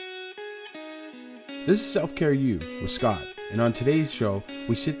This is Self-Care You with Scott, and on today's show,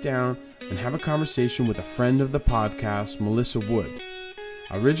 we sit down and have a conversation with a friend of the podcast, Melissa Wood.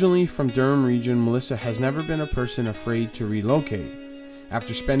 Originally from Durham region, Melissa has never been a person afraid to relocate.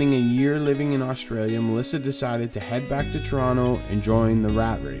 After spending a year living in Australia, Melissa decided to head back to Toronto and join the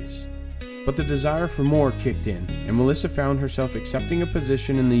rat race. But the desire for more kicked in, and Melissa found herself accepting a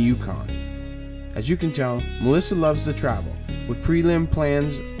position in the Yukon. As you can tell, Melissa loves to travel, with prelim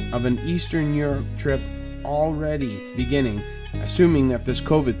plans of an Eastern Europe trip already beginning, assuming that this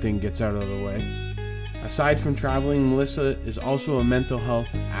COVID thing gets out of the way. Aside from traveling, Melissa is also a mental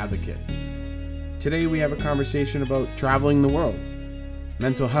health advocate. Today we have a conversation about traveling the world,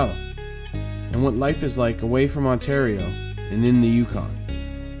 mental health, and what life is like away from Ontario and in the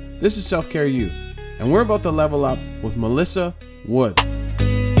Yukon. This is Self-Care You, and we're about to level up with Melissa Wood.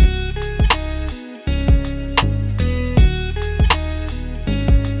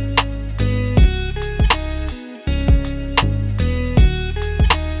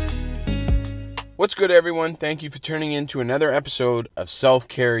 What's good, everyone? Thank you for tuning in to another episode of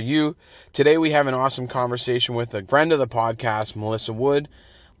Self-Care You. Today we have an awesome conversation with a friend of the podcast, Melissa Wood.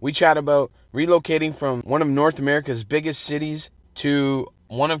 We chat about relocating from one of North America's biggest cities to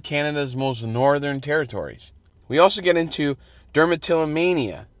one of Canada's most northern territories. We also get into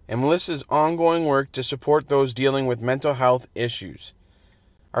dermatillomania and Melissa's ongoing work to support those dealing with mental health issues.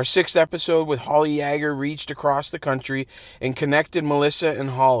 Our 6th episode with Holly Yeager reached across the country and connected Melissa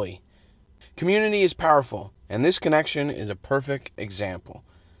and Holly. Community is powerful, and this connection is a perfect example.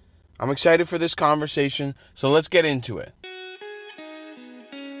 I'm excited for this conversation, so let's get into it.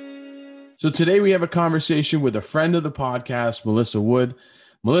 So today we have a conversation with a friend of the podcast, Melissa Wood.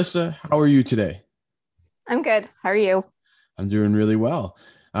 Melissa, how are you today? I'm good. How are you? I'm doing really well.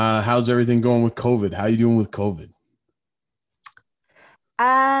 How's everything going with COVID? How are you doing with COVID?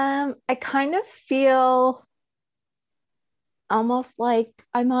 I kind of feel almost like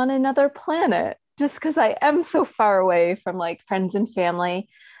I'm on another planet just because I am so far away from like friends and family.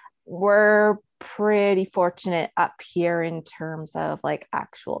 We're pretty fortunate up here in terms of like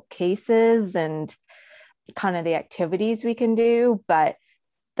actual cases and kind of the activities we can do. But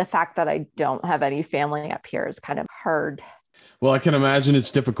the fact that I don't have any family up here is kind of hard. Well, I can imagine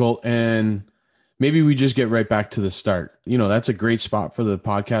it's difficult, and maybe we just get right back to the start. You know, that's a great spot for the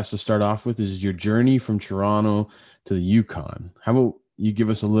podcast to start off with, is your journey from Toronto to the Yukon. How about you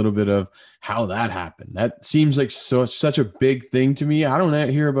give us a little bit of how that happened? That seems like such a big thing to me. I don't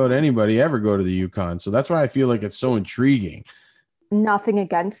hear about anybody ever go to the Yukon. So that's why I feel like it's so intriguing. Nothing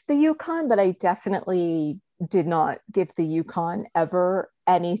against the Yukon, but I definitely did not give the Yukon ever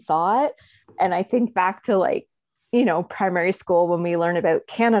any thought. And I think back to like, you know, primary school when we learn about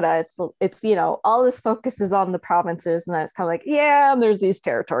Canada, it's, you know, all this focus is on the provinces, and then it's kind of like, yeah, there's these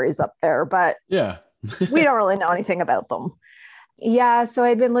territories up there, but yeah. we don't really know anything about them. Yeah. So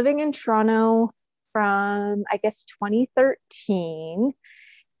I'd been living in Toronto from, I guess, 2013,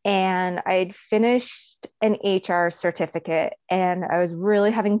 and I'd finished an HR certificate, and I was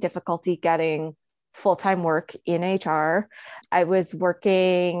really having difficulty getting full-time work in HR. I was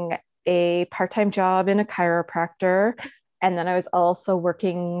working a part-time job in a chiropractor, and then I was also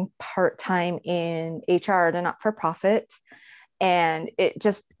working part-time in HR at a not-for-profit. And it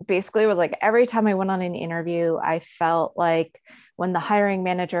just basically was like every time I went on an interview, I felt like when the hiring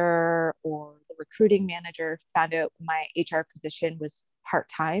manager or the recruiting manager found out my HR position was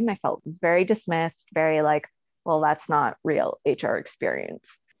part-time, I felt very dismissed, very like, well, that's not real HR experience.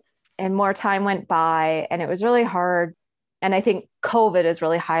 And more time went by, and it was really hard. And I think COVID has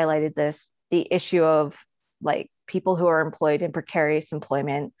really highlighted this, the issue of like people who are employed in precarious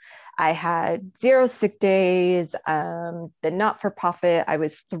employment. I had 0 sick days. The not-for-profit, I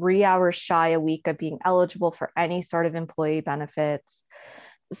was 3 hours shy a week of being eligible for any sort of employee benefits.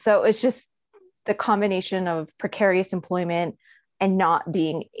 So it's just the combination of precarious employment and not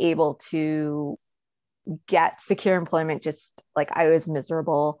being able to get secure employment. Just like I was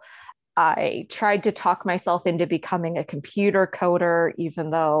miserable. I tried to talk myself into becoming a computer coder, even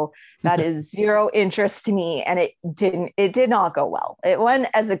though that is zero interest to me. And it did not go well. It went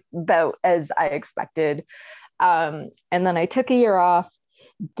about as I expected. And then I took a year off,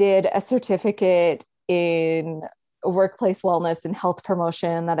 did a certificate in workplace wellness and health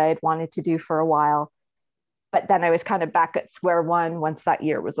promotion that I had wanted to do for a while. But then I was kind of back at square one once that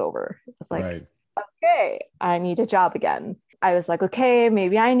year was over. It was like, right. Okay, I need a job again. I was like, okay,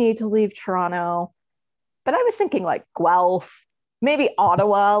 maybe I need to leave Toronto. But I was thinking like Guelph, maybe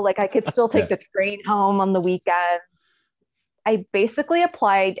Ottawa. Like I could still take the train home on the weekend. I basically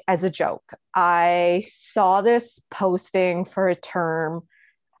applied as a joke. I saw this posting for a term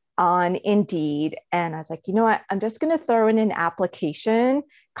on Indeed. And I was like, you know what? I'm just going to throw in an application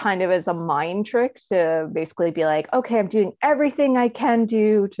kind of as a mind trick to basically be like, okay, I'm doing everything I can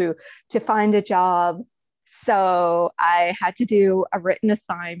do to find a job. So I had to do a written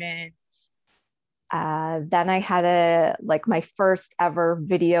assignment. Then I had my first ever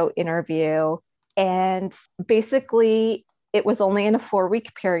video interview. And basically, it was only in a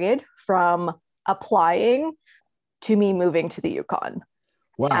 4-week period from applying to me moving to the Yukon.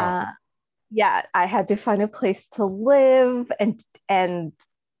 Wow. Yeah, I had to find a place to live, and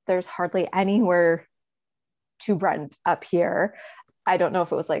there's hardly anywhere to rent up here. I don't know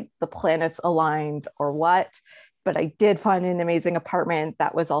if it was like the planets aligned or what, but I did find an amazing apartment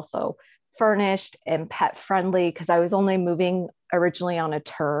that was also furnished and pet friendly because I was only moving originally on a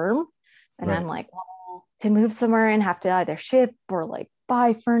term. And Right. I'm like, well, to move somewhere and have to either ship or like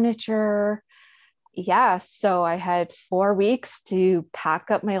buy furniture. Yeah. So I had 4 weeks to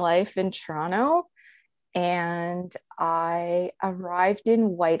pack up my life in Toronto. And I arrived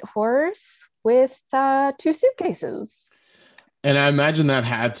in Whitehorse with 2 suitcases. And I imagine that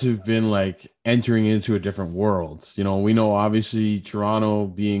had to have been like entering into a different world. You know, we know obviously Toronto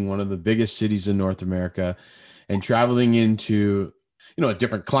being one of the biggest cities in North America and traveling into, a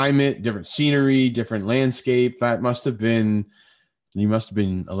different climate, different scenery, different landscape. That must have been, you must have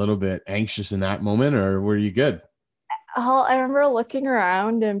been a little bit anxious in that moment, or were you good? I remember looking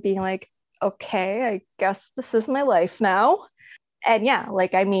around and being like, okay, I guess this is my life now. And yeah,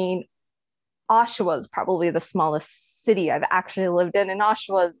 I mean, Oshawa is probably the smallest city I've actually lived in. And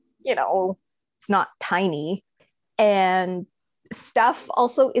Oshawa's, it's not tiny. And stuff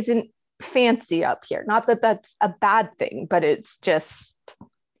also isn't fancy up here. Not that that's a bad thing, but it's just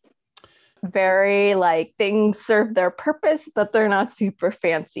very things serve their purpose, but they're not super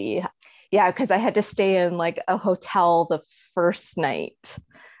fancy. Yeah, because I had to stay in a hotel the first night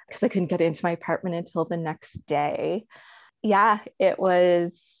because I couldn't get into my apartment until the next day. Yeah, it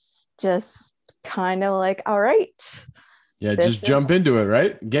was just kind of all right. Yeah, just jump into it,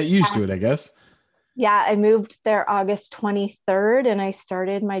 right? Get used to it, I guess. Yeah, I moved there August 23rd and I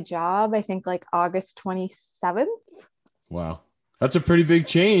started my job, I think August 27th. Wow. That's a pretty big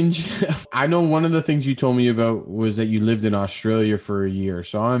change. I know one of the things you told me about was that you lived in Australia for a year.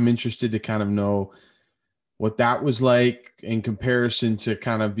 So I'm interested to kind of know what that was like in comparison to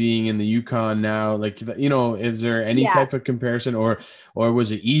kind of being in the Yukon now. Is there any Yeah, type of comparison, or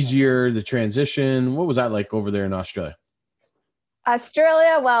was it easier, the transition? What was that like over there in Australia?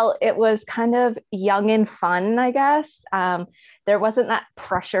 Australia, well, it was kind of young and fun, I guess. There wasn't that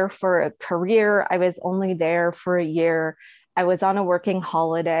pressure for a career. I was only there for a year. I was on a working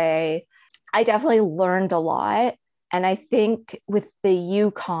holiday. I definitely learned a lot. And I think with the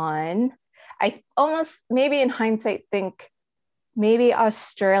Yukon, I almost maybe in hindsight think maybe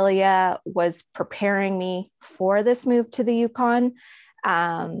Australia was preparing me for this move to the Yukon.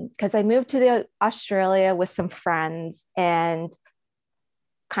 Because I moved to the Australia with some friends and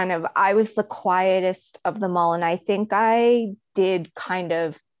kind of I was the quietest of them all. And I think I did kind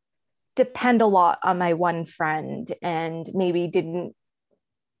of depend a lot on my one friend and maybe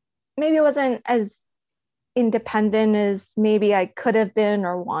wasn't as independent as maybe I could have been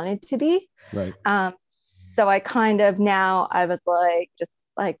or wanted to be. Right. So I kind of now I was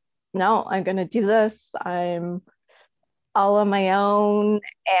no, I'm going to do this. I'm all on my own.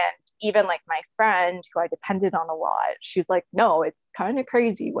 And even my friend who I depended on a lot, she's like, no, it's kind of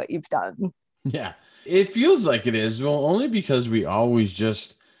crazy what you've done. Yeah. It feels like it is. Well, only because we always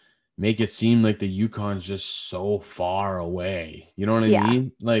just make it seem like the Yukon's just so far away. You know what I Yeah.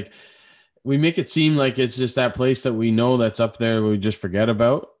 mean? Like we make it seem like it's just that place that we know that's up there we just forget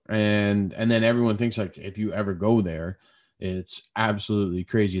about. And then everyone thinks like if you ever go there, it's absolutely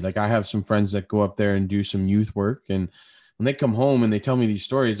crazy. Like I have some friends that go up there and do some youth work, and when they come home and they tell me these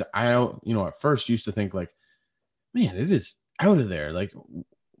stories, I at first used to think like, man, it is out of there. Like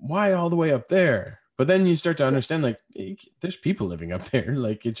why all the way up there? But then you start to understand like there's people living up there.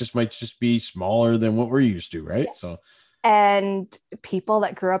 Like it just might just be smaller than what we're used to, right? So And people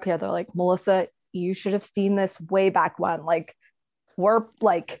that grew up here, they're like, Melissa, you should have seen this way back when. We're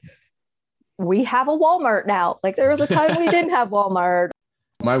we have a Walmart now. There was a time we didn't have Walmart.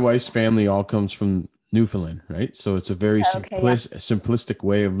 my wife's family all comes from Newfoundland, right? So it's a very Okay, yeah. simplistic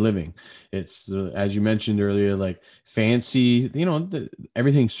way of living. It's as you mentioned earlier, like fancy.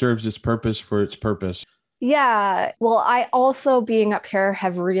 Everything serves its purpose for its purpose. Yeah. Well, I also being up here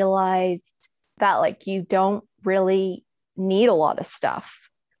have realized that you don't really need a lot of stuff.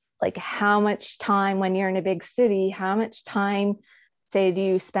 How much time when you're in a big city, how much time say, do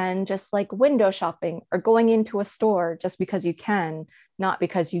you spend just like window shopping or going into a store just because you can, not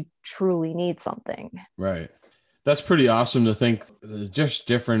because you truly need something? Right. That's pretty awesome to think. Just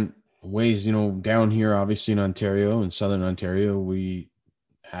different ways, down here, obviously in Ontario, in Southern Ontario, we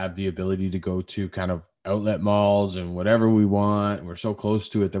have the ability to go to kind of outlet malls and whatever we want. We're so close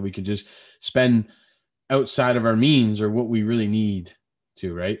to it that we can just spend outside of our means or what we really need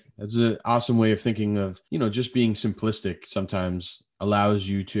to, right? That's an awesome way of thinking of, just being simplistic sometimes allows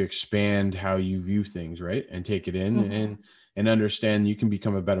you to expand how you view things, right? And take it in and understand you can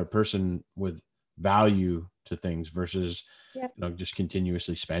become a better person with value to things versus, just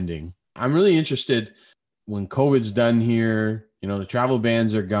continuously spending. I'm really interested when COVID's done here, the travel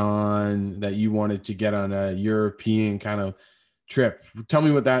bans are gone, that you wanted to get on a European kind of trip. Tell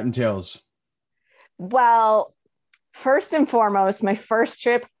me what that entails. Well, first and foremost, my first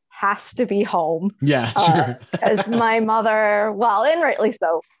trip has to be home. Yeah, sure. Because my mother, well, and rightly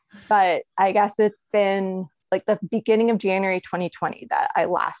so, but I guess it's been like the beginning of January 2020 that I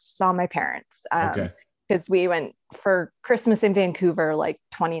last saw my parents. Okay. Because we went for Christmas in Vancouver, like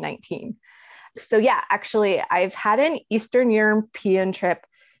 2019. So yeah, actually, I've had an Eastern European trip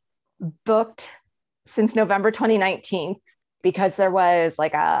booked since November 2019 because there was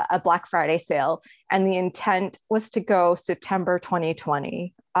like a Black Friday sale, and the intent was to go September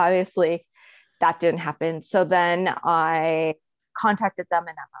 2020. Obviously, that didn't happen. So then I contacted them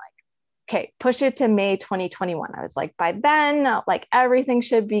and I'm like, okay, push it to May 2021. I was like, by then, like everything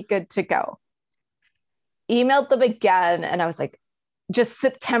should be good to go. Emailed them again and I was like, just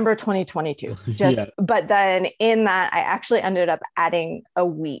September 2022. But then in that, I actually ended up adding a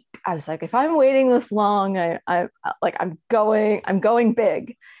week. I was like, if I'm waiting this long, I'm going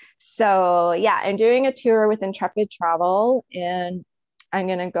big. So yeah, I'm doing a tour with Intrepid Travel, and I'm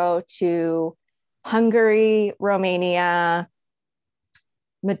going to go to Hungary, Romania,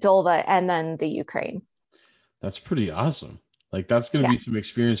 Moldova, and then the Ukraine. That's pretty awesome. Like that's going to be some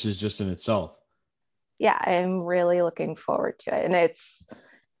experiences just in itself. Yeah, I'm really looking forward to it. And it's,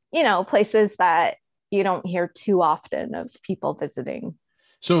 places that you don't hear too often of people visiting.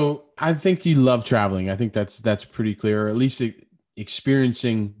 So I think you love traveling. I think that's pretty clear, or at least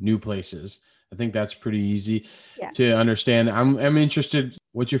experiencing new places. I think that's pretty easy to understand. I'm interested.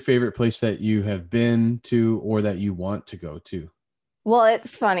 What's your favorite place that you have been to or that you want to go to? Well,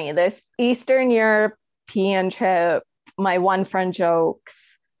 it's funny. This Eastern European trip, my one friend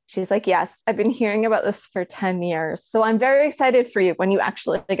jokes. She's like, yes, I've been hearing about this for 10 years. So I'm very excited for you when you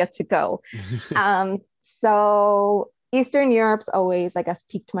actually get to go. So Eastern Europe's always, I guess,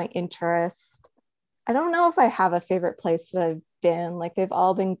 piqued my interest. I don't know if I have a favorite place that I've been. Like they've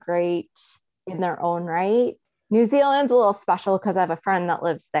all been great in their own right. New Zealand's a little special because I have a friend that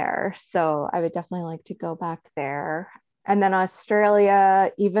lives there. So I would definitely like to go back there. And then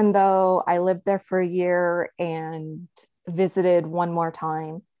Australia, even though I lived there for a year and visited one more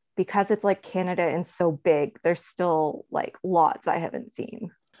time, because it's like Canada and so big, there's still like lots I haven't seen.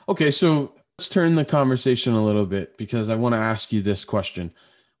 Okay, so let's turn the conversation a little bit because I want to ask you this question.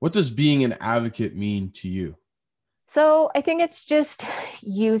 What does being an advocate mean to you? So I think it's just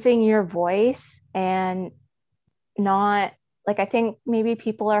using your voice and not like, I think maybe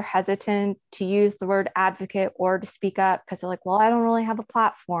people are hesitant to use the word advocate or to speak up because they're like, well, I don't really have a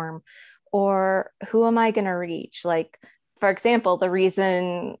platform, or who am I going to reach? Like, for example, the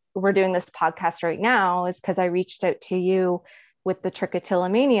reason we're doing this podcast right now is because I reached out to you with the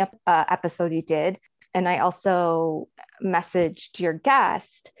trichotillomania episode you did. And I also messaged your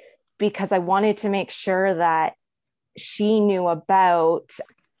guest because I wanted to make sure that she knew about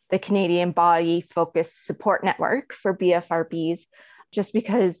the Canadian Body Focus Support Network for BFRBs, just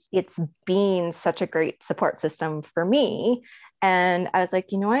because it's been such a great support system for me. And I was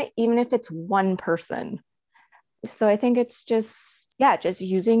like, you know what, even if it's one person. So I think it's just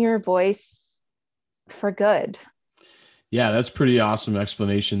using your voice for good. Yeah, that's pretty awesome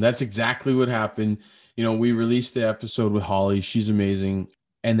explanation. That's exactly what happened. We released the episode with Holly. She's amazing.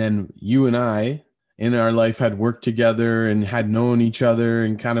 And then you and I in our life had worked together and had known each other,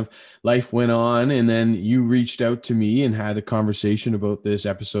 and kind of life went on. And then you reached out to me and had a conversation about this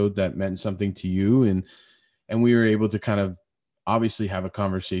episode that meant something to you. And we were able to kind of obviously have a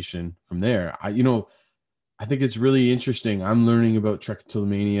conversation from there. I think it's really interesting. I'm learning about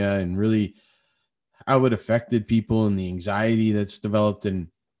trichotillomania and really how it affected people and the anxiety that's developed. And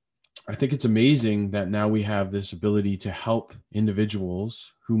I think it's amazing that now we have this ability to help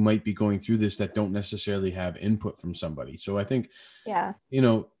individuals who might be going through this that don't necessarily have input from somebody. So I think,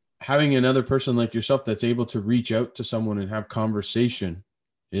 having another person like yourself that's able to reach out to someone and have conversation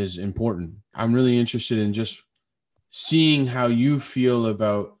is important. I'm really interested in just seeing how you feel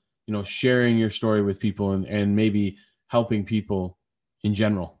about, sharing your story with people and maybe helping people in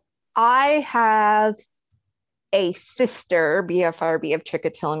general. I have a sister BFRB of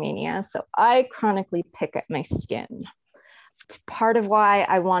trichotillomania, so I chronically pick at my skin. Part of why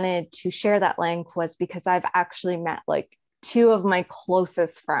I wanted to share that link was because I've actually met like two of my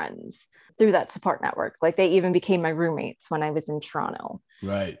closest friends through that support network. Like they even became my roommates when I was in Toronto.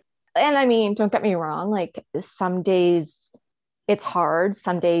 Right. And I mean, don't get me wrong, like some days it's hard.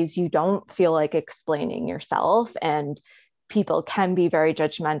 Some days you don't feel like explaining yourself, and people can be very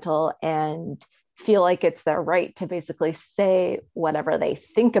judgmental and feel like it's their right to basically say whatever they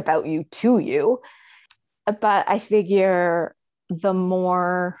think about you to you. But I figure the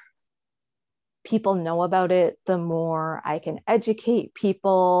more people know about it, the more I can educate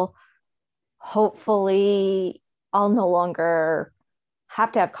people. Hopefully, I'll no longer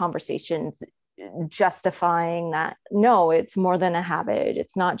have to have conversations justifying that no, it's more than a habit.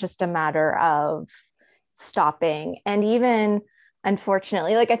 It's not just a matter of stopping. And even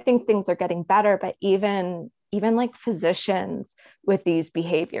unfortunately, like I think things are getting better, but even like physicians with these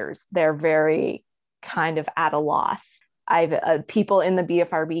behaviors, they're very kind of at a loss. I've people in the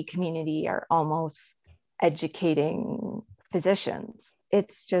BFRB community are almost educating physicians.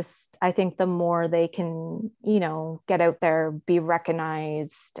 It's just, I think the more they can, get out there, be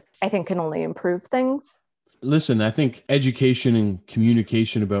recognized, I think can only improve things. Listen, I think education and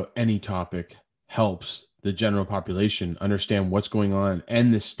communication about any topic helps the general population understand what's going on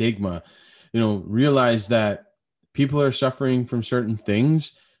and the stigma, realize that people are suffering from certain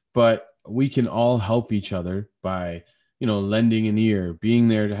things, but we can all help each other by, lending an ear, being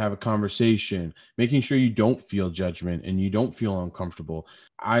there to have a conversation, making sure you don't feel judgment and you don't feel uncomfortable.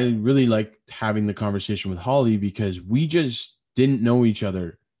 I really like having the conversation with Holly because we just didn't know each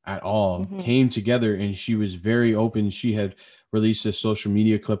other at all, came together, and she was very open. She had released a social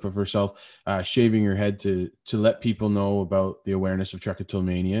media clip of herself shaving her head to let people know about the awareness of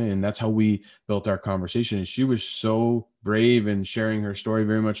trichotillomania. And that's how we built our conversation. And she was so brave and sharing her story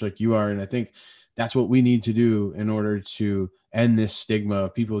very much like you are. And I think that's what we need to do in order to end this stigma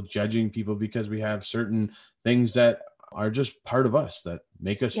of people judging people because we have certain things that are just part of us that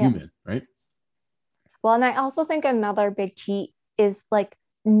make us human, right? Well, and I also think another big key is like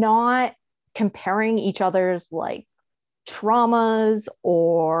not comparing each other's like traumas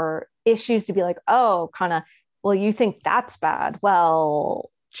or issues to be like, oh, kind of, well, you think that's bad. Well,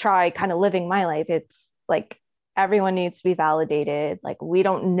 try kind of living my life. It's like everyone needs to be validated. Like we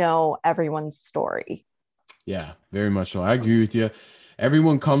don't know everyone's story. Yeah, very much so. I agree with you.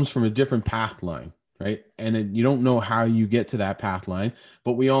 Everyone comes from a different path line, right? And you don't know how you get to that path line,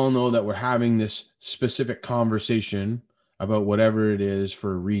 but we all know that we're having this specific conversation about whatever it is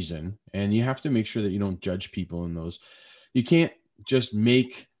for a reason. And you have to make sure that you don't judge people in those. You can't just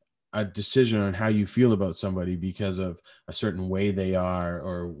make a decision on how you feel about somebody because of a certain way they are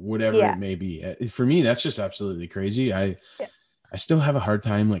or whatever it may be. For me, that's just absolutely crazy. I still have a hard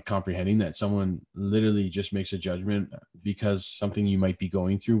time like comprehending that someone literally just makes a judgment because something you might be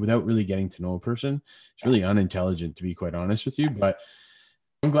going through without really getting to know a person. It's really unintelligent, to be quite honest with you. But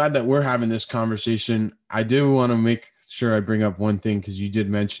I'm glad that we're having this conversation. I do want to make sure I bring up one thing because you did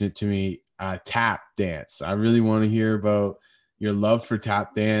mention it to me, tap dance. I really want to hear about your love for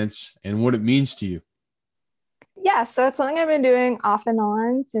tap dance and what it means to you. Yeah, so it's something I've been doing off and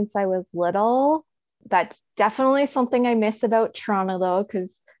on since I was little. That's definitely something I miss about Toronto though,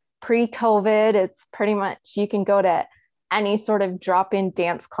 because pre-COVID, it's pretty much you can go to any sort of drop-in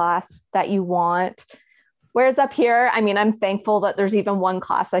dance class that you want. Whereas up here, I mean, I'm thankful that there's even one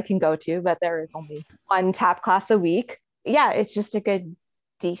class I can go to, but there is only one tap class a week. Yeah, it's just a good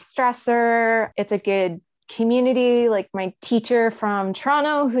de-stressor. It's a good community. Like my teacher from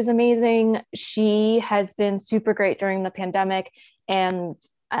Toronto, who's amazing, she has been super great during the pandemic and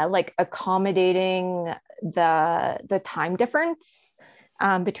like accommodating the time difference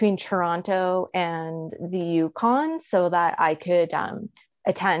between Toronto and the Yukon so that I could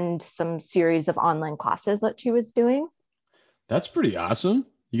attend some series of online classes that she was doing. That's pretty awesome.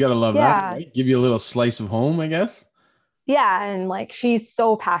 You got to love that. Right? Give you a little slice of home, I guess. Yeah. And like, she's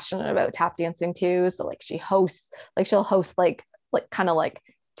so passionate about tap dancing too. So like she'll host like kind of like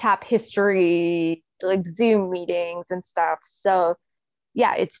tap history, like Zoom meetings and stuff. So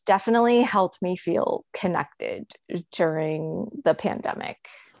yeah, it's definitely helped me feel connected during the pandemic.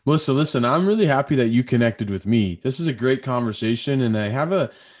 Melissa, listen, I'm really happy that you connected with me. This is a great conversation. And I have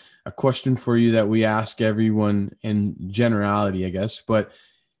a question for you that we ask everyone in generality, I guess. But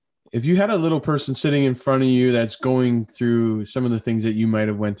if you had a little person sitting in front of you that's going through some of the things that you might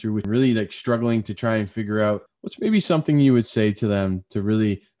have went through with really like struggling to try and figure out what's maybe something you would say to them to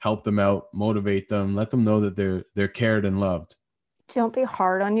really help them out, motivate them, let them know that they're cared and loved? Don't be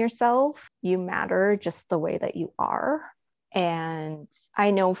hard on yourself. You matter just the way that you are. And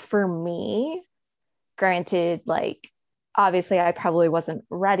I know for me, granted, like, obviously I probably wasn't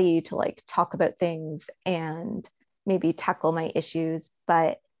ready to like talk about things and maybe tackle my issues,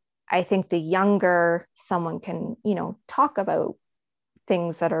 but I think the younger someone can, talk about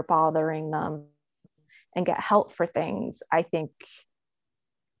things that are bothering them and get help for things, I think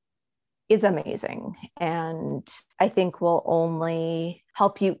is amazing. And I think will only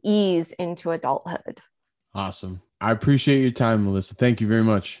help you ease into adulthood. Awesome. I appreciate your time, Melissa. Thank you very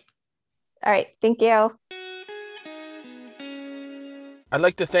much. All right. Thank you. I'd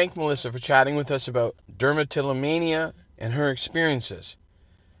like to thank Melissa for chatting with us about dermatillomania and her experiences.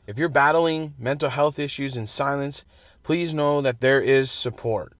 If you're battling mental health issues in silence, please know that there is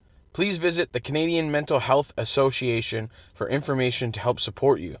support. Please visit the Canadian Mental Health Association for information to help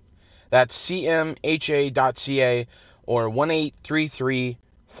support you. That's cmha.ca or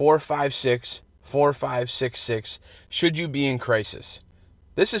 1-833-456-4566 should you be in crisis.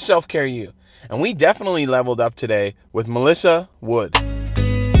 This is Self Care U, and we definitely leveled up today with Melissa Wood.